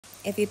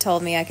If you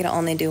told me I could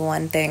only do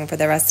one thing for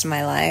the rest of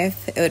my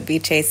life, it would be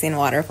chasing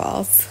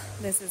waterfalls.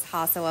 This is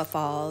Hossawa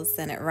Falls,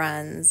 and it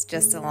runs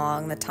just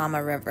along the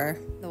Tama River.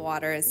 The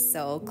water is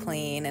so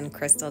clean and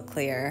crystal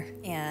clear,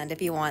 and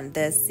if you want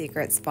this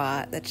secret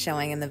spot that's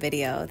showing in the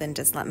video, then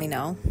just let me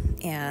know,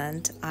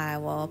 and I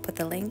will put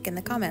the link in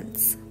the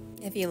comments.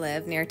 If you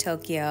live near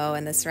Tokyo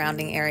and the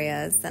surrounding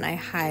areas, then I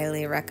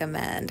highly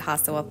recommend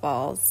Hossawa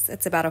Falls.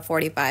 It's about a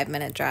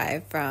 45-minute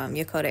drive from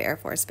Yokota Air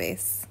Force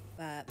Base.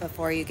 But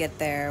before you get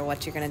there,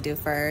 what you're gonna do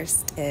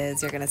first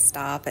is you're gonna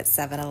stop at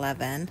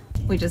 7-Eleven.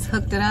 We just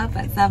hooked it up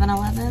at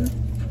 7-Eleven.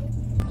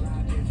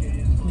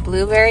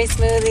 Blueberry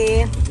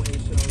smoothie,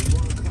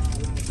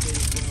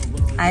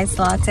 iced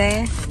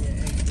latte,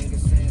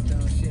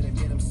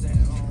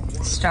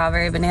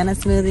 strawberry banana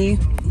smoothie,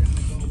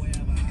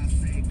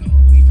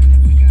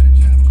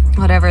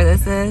 whatever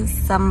this is,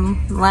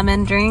 some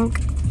lemon drink.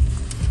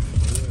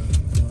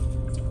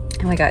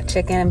 And we got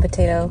chicken and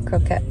potato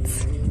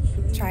croquettes.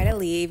 Try to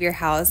leave your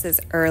house as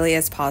early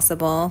as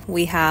possible.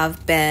 We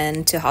have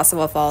been to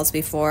Hossawa Falls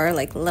before,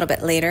 like a little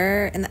bit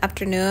later in the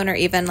afternoon, or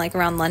even like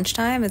around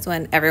lunchtime is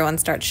when everyone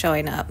starts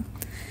showing up.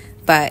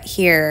 But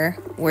here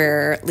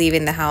we're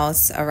leaving the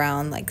house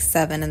around like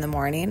 7 in the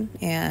morning,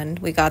 and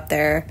we got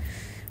there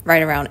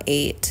right around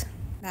 8.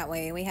 That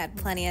way we had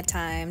plenty of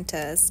time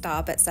to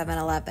stop at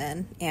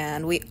 7-Eleven,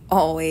 and we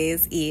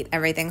always eat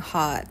everything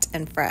hot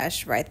and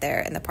fresh right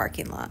there in the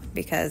parking lot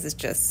because it's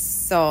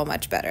just so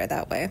much better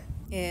that way.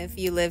 If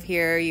you live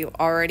here, you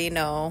already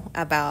know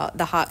about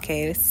the hot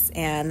cakes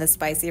and the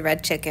spicy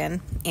red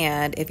chicken.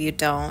 And if you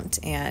don't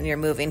and you're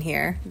moving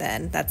here,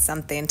 then that's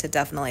something to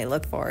definitely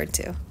look forward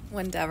to.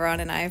 When Devron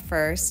and I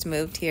first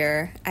moved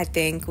here, I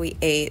think we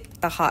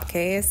ate the hot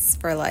cakes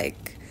for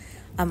like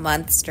a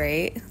month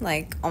straight,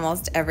 like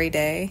almost every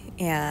day.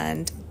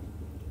 And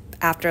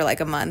after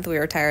like a month, we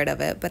were tired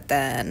of it, but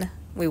then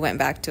we went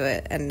back to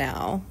it, and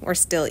now we're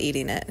still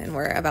eating it, and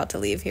we're about to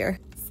leave here.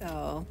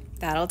 So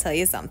that'll tell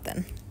you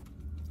something.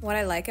 What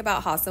I like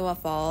about Hossawa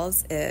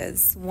Falls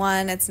is,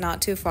 one, it's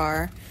not too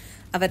far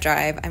of a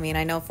drive. I mean,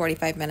 I know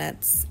 45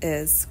 minutes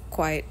is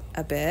quite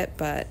a bit,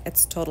 but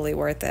it's totally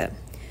worth it.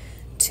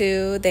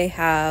 2, they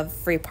have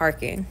free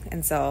parking,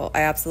 and so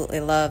I absolutely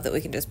love that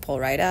we can just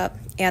pull right up,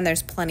 and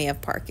there's plenty of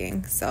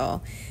parking.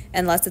 So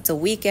unless it's a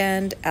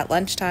weekend at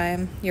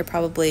lunchtime, you're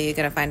probably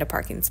going to find a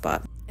parking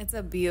spot. It's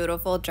a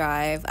beautiful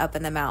drive up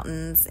in the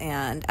mountains,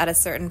 and at a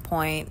certain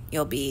point,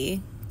 you'll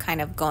be kind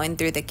of going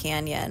through the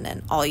canyon,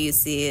 and all you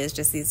see is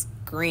just these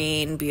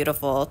green,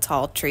 beautiful,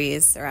 tall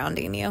trees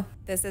surrounding you.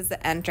 This is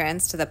the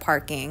entrance to the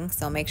parking,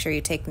 so make sure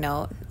you take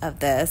note of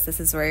this. This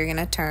is where you're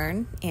going to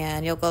turn,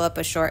 and you'll go up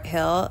a short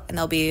hill, and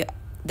there'll be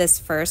this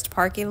first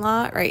parking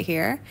lot right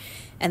here,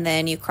 and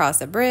then you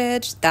cross a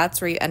bridge.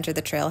 That's where you enter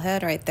the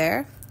trailhead right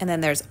there, and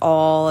then there's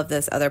all of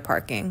this other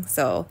parking.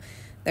 So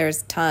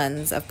there's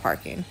tons of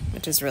parking,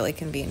 which is really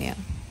convenient.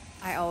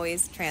 I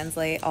always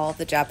translate all of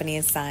the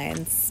Japanese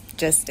signs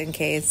just in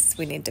case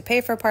we need to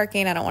pay for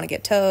parking. I don't want to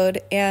get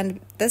towed. And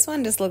this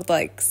one just looked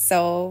like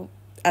so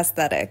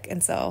aesthetic,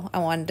 and so I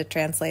wanted to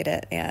translate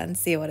it and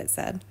see what it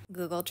said.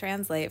 Google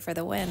Translate for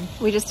the win.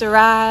 We just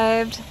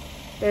arrived.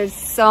 There's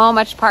so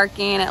much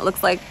parking. It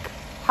looks like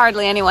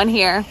hardly anyone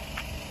here.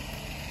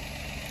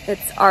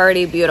 It's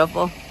already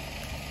beautiful.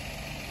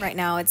 Right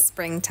now it's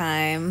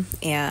springtime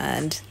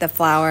and the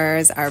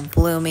flowers are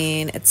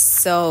blooming. It's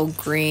so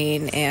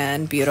green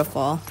and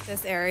beautiful.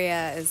 This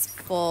area is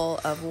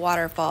full of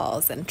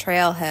waterfalls and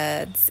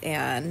trailheads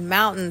and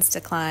mountains to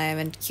climb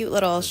and cute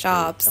little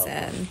shops,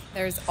 and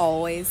there's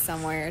always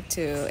somewhere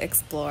to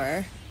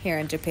explore here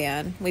in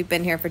Japan. We've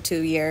been here for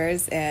 2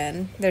 years,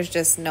 and there's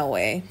just no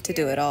way to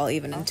do it all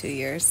even in 2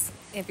 years.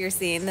 If you're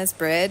seeing this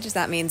bridge,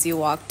 that means you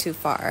walked too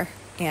far.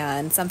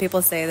 And some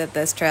people say that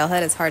this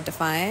trailhead is hard to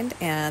find,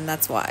 and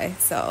that's why.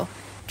 So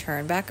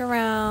turn back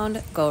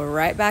around, go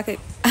right back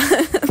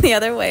the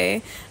other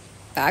way,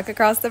 back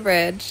across the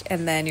bridge,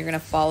 and then you're going to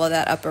follow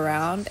that up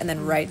around, and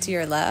then right to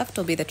your left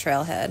will be the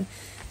trailhead.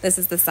 This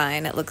is the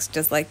sign. It looks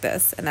just like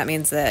this, and that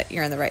means that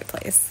you're in the right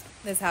place.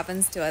 This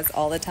happens to us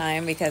all the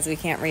time because we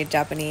can't read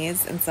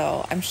Japanese, and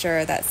so I'm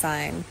sure that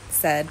sign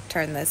said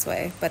turn this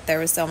way, but there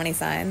were so many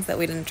signs that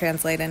we didn't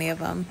translate any of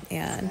them,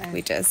 and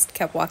we just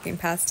kept walking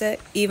past it,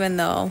 even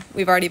though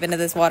we've already been to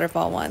this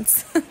waterfall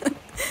once.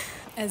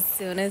 As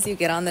soon as you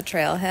get on the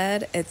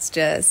trailhead, it's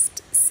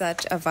just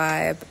such a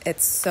vibe.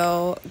 It's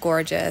so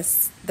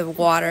gorgeous. The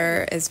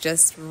water is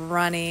just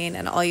running,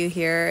 and all you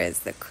hear is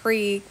the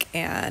creek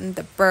and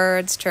the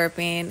birds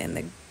chirping and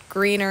the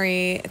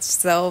greenery. It's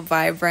so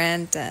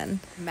vibrant and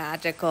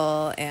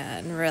magical,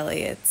 and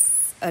really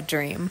it's a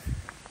dream.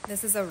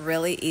 This is a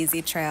really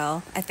easy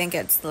trail. I think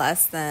it's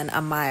less than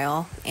a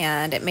mile,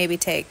 and it maybe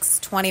takes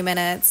 20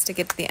 minutes to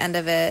get to the end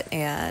of it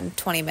and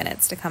 20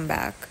 minutes to come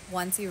back.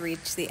 Once you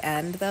reach the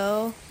end,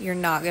 though, you're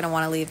not going to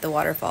want to leave the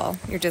waterfall.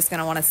 You're just going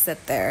to want to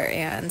sit there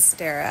and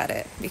stare at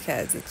it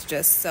because it's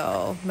just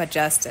so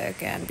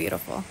majestic and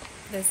beautiful.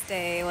 This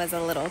day was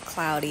a little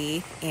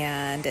cloudy,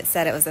 and it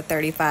said it was a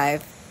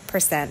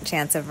 35%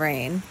 chance of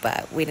rain,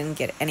 but we didn't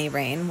get any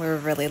rain. We were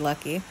really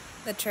lucky.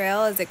 The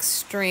trail is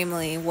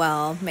extremely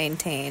well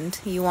maintained.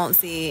 You won't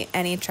see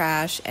any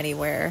trash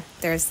anywhere.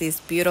 There's these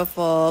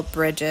beautiful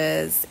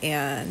bridges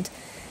and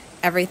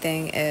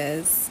everything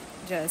is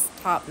just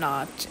top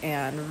notch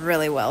and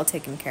really well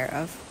taken care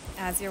of.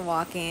 As you're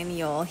walking,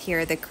 you'll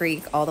hear the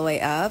creek all the way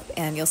up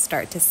and you'll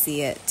start to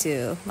see it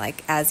too.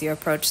 Like as you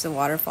approach the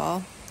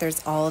waterfall,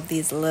 there's all of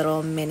these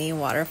little mini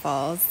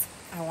waterfalls.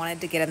 I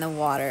wanted to get in the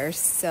water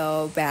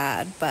so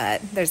bad,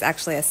 but there's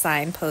actually a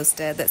sign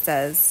posted that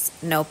says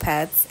no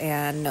pets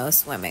and no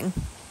swimming.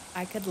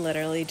 I could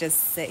literally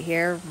just sit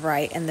here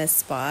right in this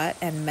spot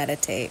and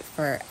meditate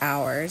for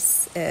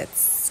hours.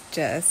 It's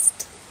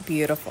just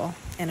beautiful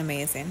and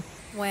amazing.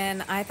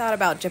 When I thought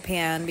about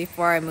Japan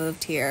before I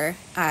moved here,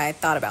 I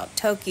thought about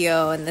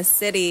Tokyo and the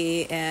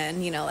city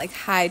and, like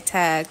high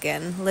tech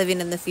and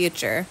living in the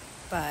future.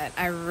 But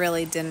I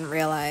really didn't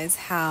realize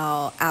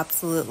how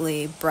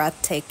absolutely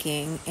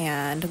breathtaking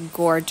and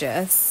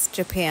gorgeous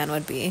Japan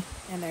would be.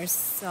 And there's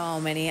so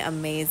many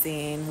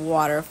amazing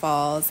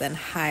waterfalls and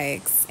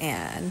hikes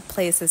and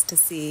places to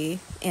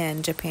see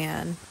in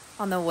Japan.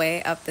 On the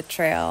way up the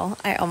trail,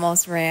 I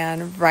almost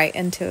ran right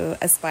into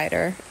a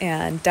spider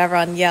and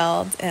Devron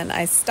yelled and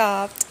I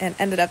stopped and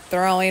ended up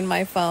throwing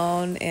my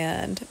phone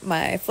and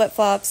my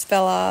flip-flops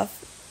fell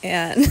off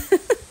and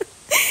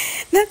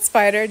that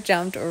spider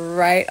jumped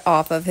right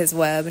off of his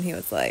web and he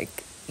was like,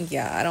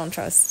 yeah, I don't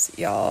trust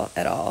y'all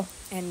at all.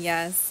 And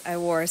yes, I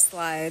wore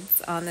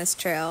slides on this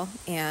trail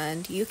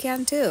and you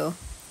can too.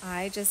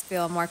 I just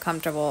feel more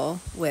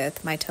comfortable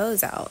with my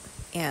toes out.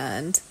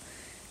 And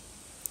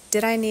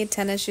did I need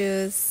tennis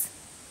shoes?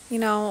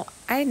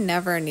 I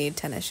never need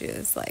tennis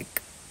shoes.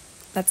 Like,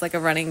 that's like a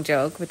running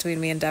joke between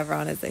me and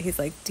Devron is that he's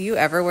like, do you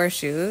ever wear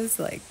shoes?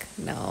 Like,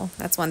 no.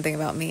 That's one thing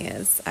about me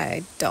is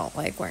I don't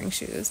like wearing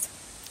shoes.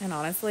 And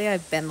honestly,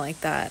 I've been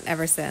like that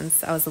ever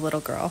since I was a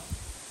little girl.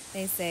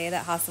 They say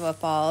that Hossawa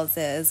Falls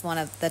is one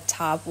of the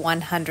top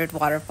 100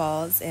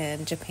 waterfalls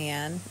in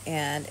Japan,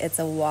 and it's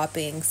a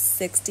whopping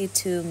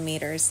 62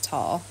 meters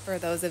tall. For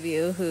those of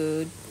you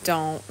who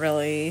don't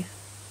really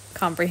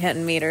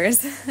comprehend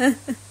meters,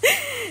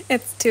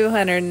 it's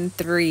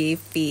 203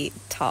 feet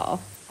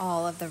tall.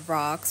 All of the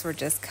rocks were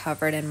just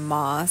covered in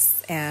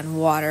moss and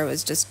water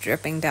was just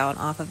dripping down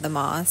off of the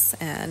moss,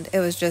 and it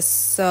was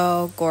just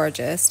so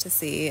gorgeous to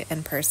see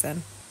in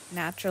person.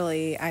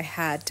 Naturally, I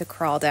had to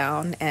crawl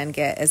down and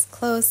get as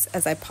close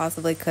as I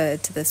possibly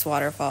could to this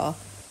waterfall.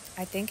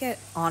 I think it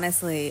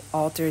honestly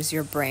alters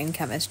your brain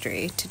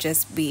chemistry to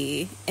just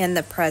be in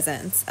the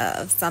presence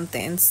of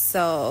something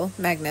so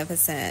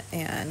magnificent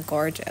and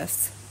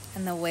gorgeous.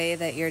 And the way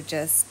that you're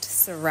just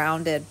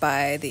surrounded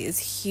by these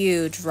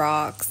huge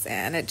rocks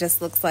and it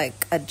just looks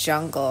like a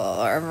jungle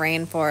or a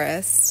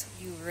rainforest.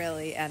 You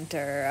really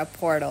enter a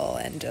portal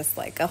and just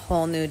like a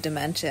whole new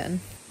dimension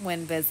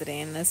when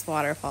visiting this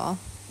waterfall.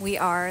 We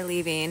are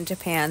leaving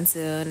Japan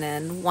soon,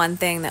 and one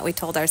thing that we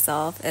told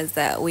ourselves is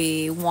that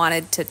we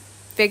wanted to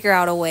figure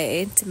out a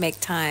way to make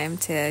time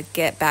to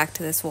get back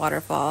to this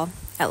waterfall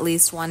at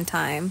least one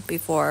time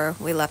before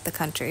we left the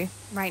country.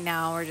 Right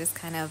now, we're just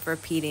kind of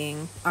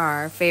repeating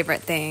our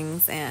favorite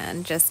things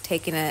and just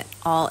taking it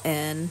all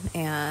in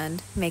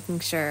and making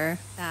sure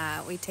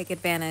that we take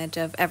advantage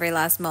of every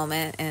last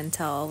moment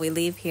until we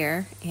leave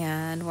here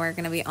and we're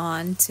going to be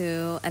on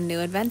to a new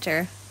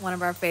adventure. One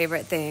of our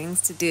favorite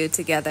things to do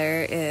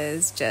together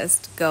is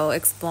just go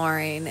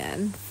exploring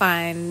and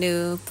find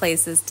new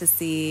places to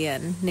see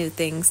and new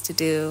things to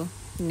do,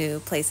 new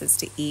places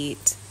to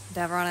eat.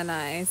 Devron and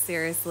I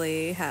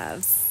seriously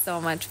have so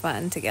much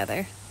fun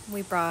together.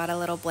 We brought a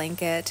little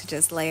blanket to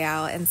just lay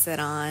out and sit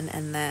on,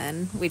 and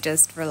then we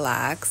just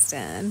relaxed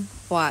and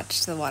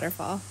watched the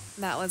waterfall.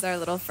 That was our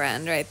little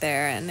friend right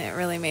there, and it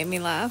really made me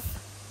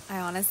laugh. I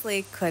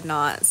honestly could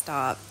not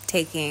stop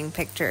taking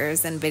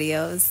pictures and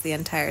videos the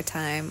entire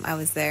time I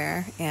was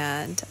there,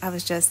 and I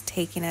was just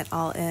taking it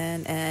all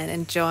in and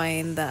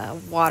enjoying the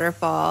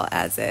waterfall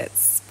as it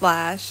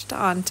splashed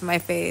onto my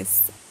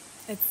face.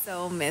 It's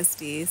so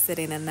misty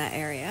sitting in that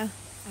area.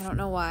 I don't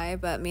know why,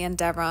 but me and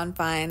Devron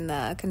find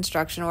the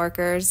construction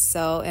workers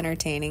so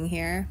entertaining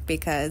here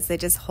because they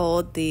just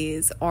hold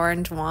these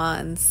orange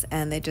wands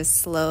and they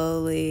just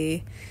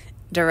slowly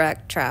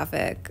direct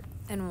traffic.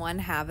 And one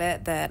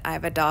habit that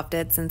I've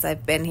adopted since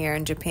I've been here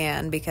in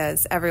Japan,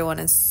 because everyone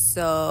is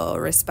so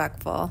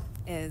respectful,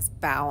 is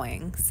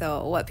bowing.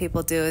 So what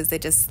people do is they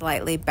just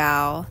slightly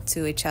bow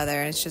to each other,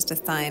 and it's just a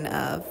sign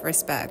of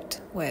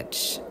respect,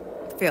 which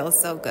feels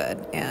so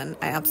good and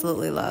I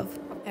absolutely love.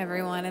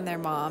 Everyone and their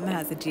mom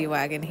has a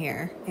G-Wagon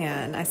here,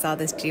 and I saw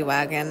this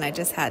G-Wagon. I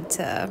just had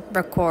to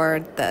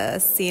record the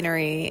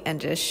scenery and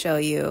just show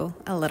you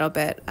a little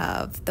bit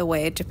of the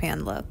way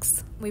Japan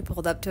looks. We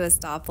pulled up to a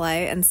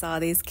stoplight and saw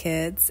these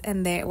kids,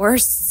 and they were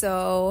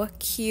so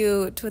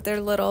cute with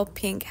their little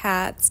pink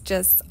hats,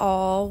 just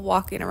all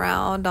walking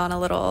around on a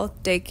little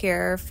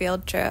daycare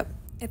field trip.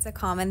 It's a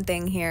common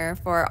thing here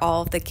for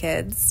all of the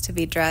kids to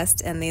be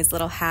dressed in these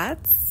little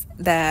hats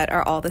that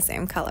are all the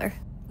same color.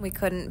 We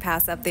couldn't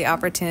pass up the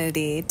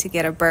opportunity to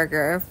get a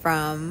burger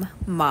from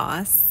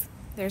Moss.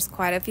 There's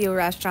quite a few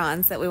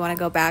restaurants that we want to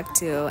go back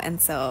to,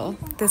 and so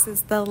this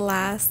is the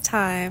last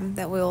time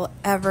that we will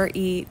ever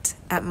eat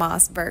at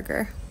Moss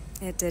Burger.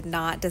 It did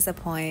not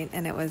disappoint,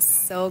 and it was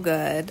so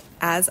good,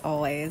 as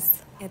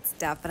always. It's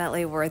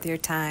definitely worth your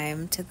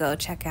time to go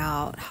check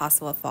out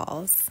Hossawa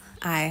Falls.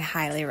 I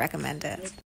highly recommend it.